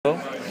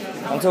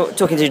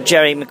talking to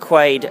Jerry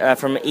McQuaid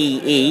from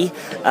EE,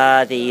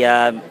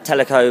 the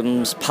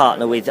telecoms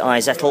partner with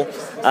iZettle.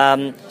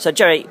 So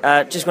Jerry,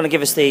 just want to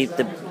give us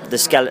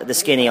the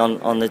skinny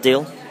on the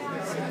deal.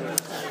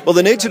 Well,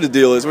 the nature of the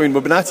deal is, we've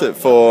been at it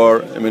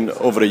for,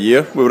 over a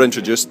year. We were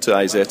introduced to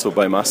iZettle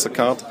by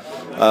MasterCard.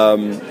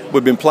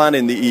 We've been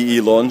planning the EE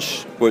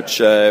launch,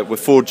 which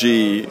with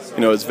 4G,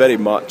 is very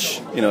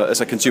much, it's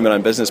a consumer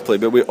and business play,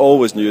 but we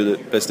always knew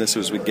that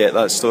businesses would get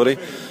that story,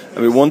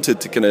 and we wanted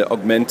to kind of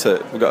augment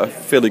it. We've got a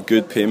fairly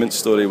good payment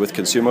story with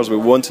consumers. We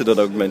wanted an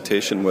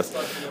augmentation with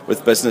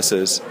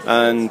businesses,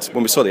 and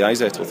when we saw the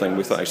iZettle thing,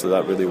 we thought actually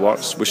that really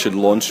works. We should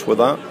launch with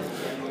that.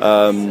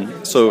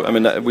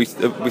 We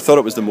thought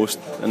it was the most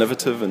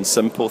innovative and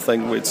simple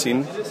thing we'd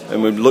seen,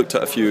 and we've looked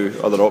at a few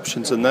other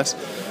options in this.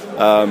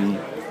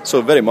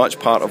 So very much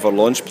part of our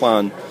launch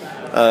plan.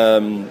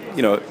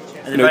 So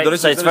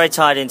it's very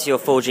tied into your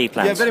 4G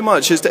plans. Yeah, very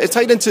much. It's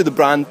tied into the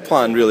brand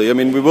plan, really.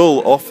 We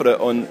will offer it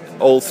on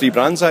all three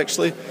brands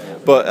actually,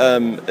 but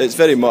it's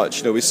very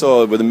much. We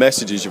saw with the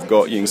messages you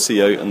can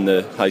see out on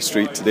the high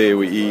street today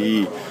with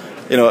EE.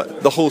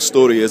 The whole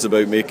story is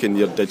about making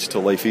your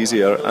digital life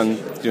easier, and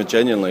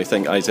genuinely I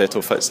think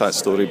iZettle fits that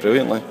story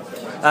brilliantly.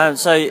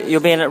 So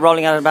you'll be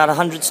rolling out about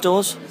 100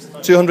 stores?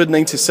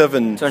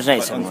 297 on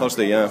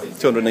Thursday, yeah.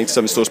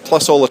 297 stores,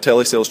 plus all the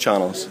telesales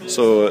channels.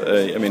 So,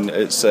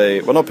 it's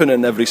we're not putting it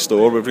in every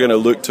store. We're going to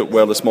look at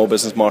where the small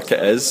business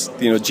market is.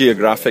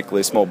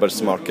 Geographically, small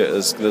business market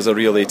there's a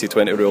real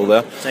 80-20 rule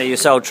there. So your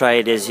sole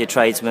trade is your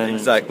tradesmen.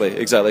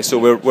 Exactly. So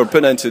we're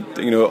putting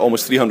into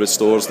almost 300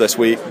 stores this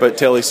week, but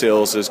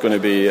telesales is going to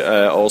be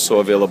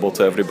also available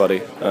to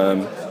everybody.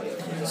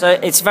 So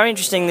it's very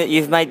interesting that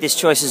you've made this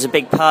choice as a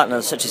big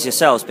partner such as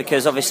yourselves,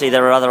 because obviously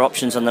there are other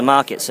options on the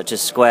market such as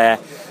Square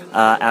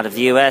out of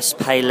the US,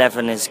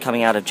 Pay11 is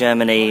coming out of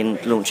Germany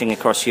and launching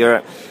across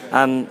Europe.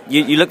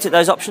 You looked at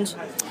those options?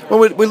 Well,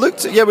 we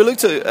looked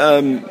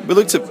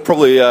at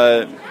probably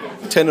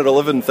 10 or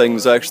 11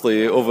 things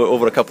actually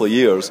over a couple of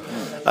years.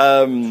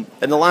 In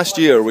the last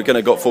year we kind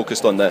of got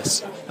focused on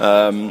this,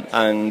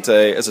 and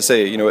as I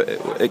say,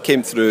 it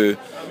came through.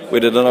 We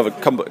did another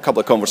couple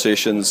of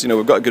conversations.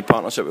 We've got a good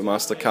partnership with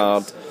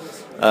MasterCard.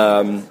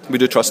 We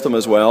do trust them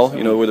as well.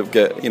 We've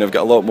got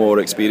a lot more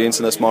experience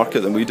in this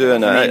market than we do.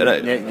 And the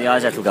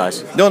iZettle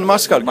guys? No, the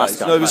MasterCard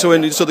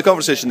guys. So the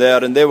conversation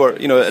there, and they were,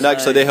 and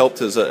actually they helped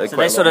us. So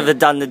they sort of had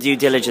done the due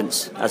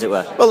diligence, as it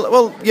were.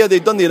 Well, yeah,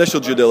 they'd done the initial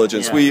due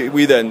diligence. Yeah.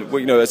 We then,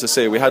 as I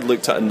say, we had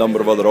looked at a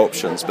number of other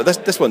options, but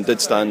this one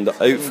did stand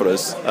out for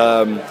us.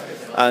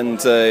 And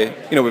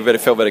we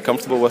felt very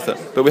comfortable with it.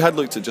 But we had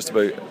looked at just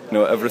about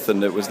everything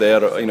that was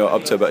there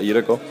up to about a year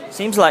ago.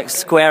 Seems like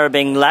Square are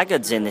being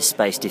laggards in this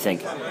space. Do you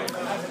think?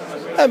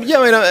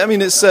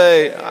 It's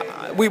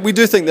we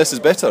do think this is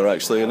better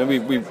actually, and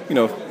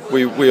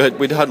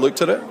we'd had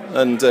looked at it,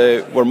 and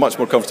we're much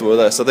more comfortable with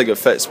this. I think it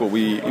fits what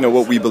we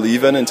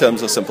believe in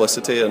terms of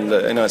simplicity, and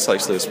it's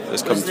actually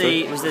it's come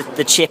through. Was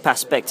the chip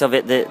aspect of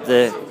it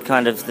the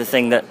kind of the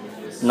thing that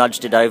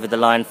nudged it over the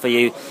line for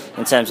you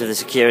in terms of the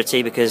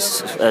security,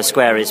 because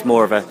Square is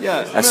more of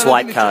a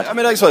swipe card?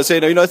 That's what I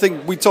say. I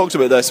think we talked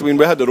about this. We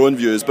had our own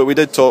views, but we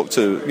did talk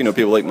to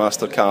people like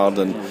MasterCard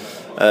and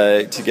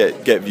to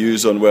get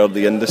views on where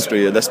the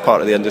industry, this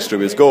part of the industry,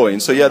 was going.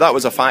 So yeah, that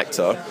was a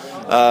factor.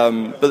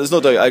 But there's no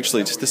doubt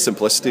actually just the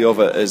simplicity of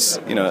it is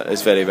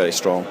very, very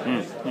strong.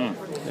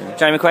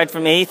 Jerry McQuaid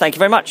from EE, thank you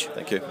very much.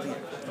 Thank you.